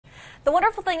The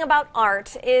wonderful thing about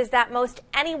art is that most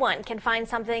anyone can find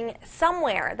something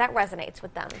somewhere that resonates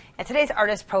with them. And today's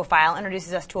artist profile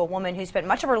introduces us to a woman who spent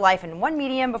much of her life in one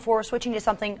medium before switching to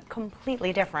something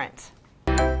completely different.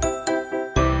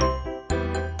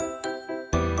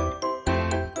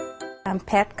 I'm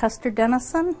Custer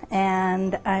Denison,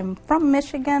 and I'm from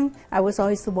Michigan. I was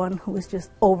always the one who was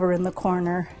just over in the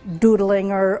corner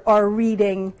doodling or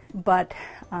reading, but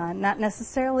not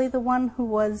necessarily the one who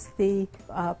was the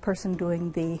person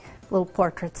doing the little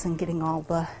portraits and getting all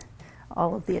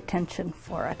of the attention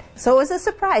for it. So it was a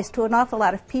surprise to an awful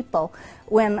lot of people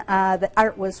when the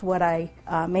art was what I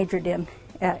majored in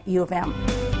at U of M.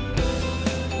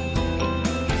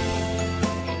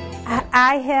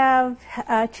 I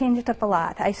have changed up a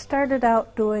lot. I started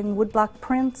out doing woodblock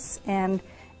prints and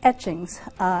etchings.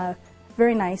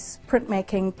 Very nice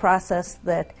printmaking process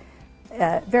that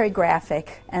very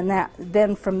graphic. And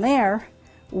then from there,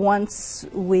 once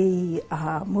we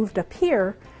moved up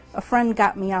here, a friend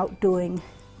got me out doing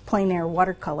plein air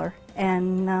watercolor,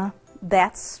 and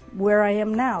that's where I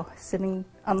am now, sitting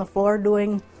on the floor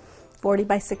doing 40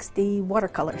 by 60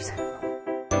 watercolors.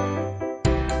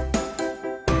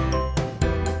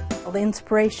 The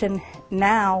inspiration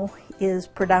now is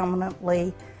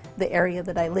predominantly the area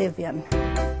that I live in.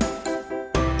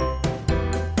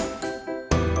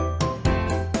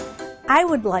 I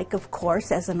would like, of course,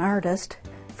 as an artist,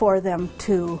 for them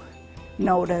to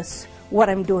notice what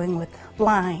I'm doing with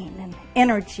line and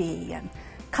energy and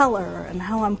color and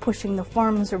how I'm pushing the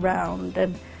forms around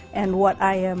and what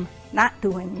I am not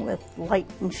doing with light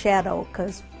and shadow,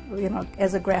 because, you know,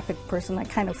 as a graphic person, I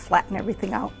kind of flatten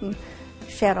everything out and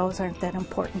shadows aren't that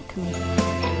important to me.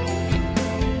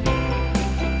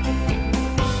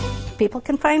 People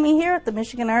can find me here at the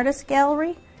Michigan Artist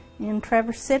Gallery in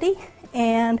Traverse City,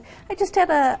 and I just had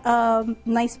a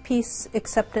nice piece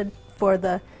accepted for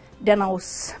the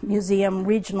Denos Museum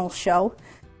Regional Show.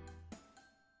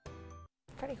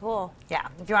 Pretty cool. Yeah,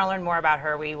 if you want to learn more about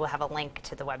her, we will have a link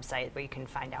to the website where you can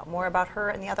find out more about her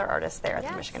and the other artists there at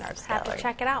the Michigan Artist Gallery. Have to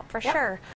check it out for sure.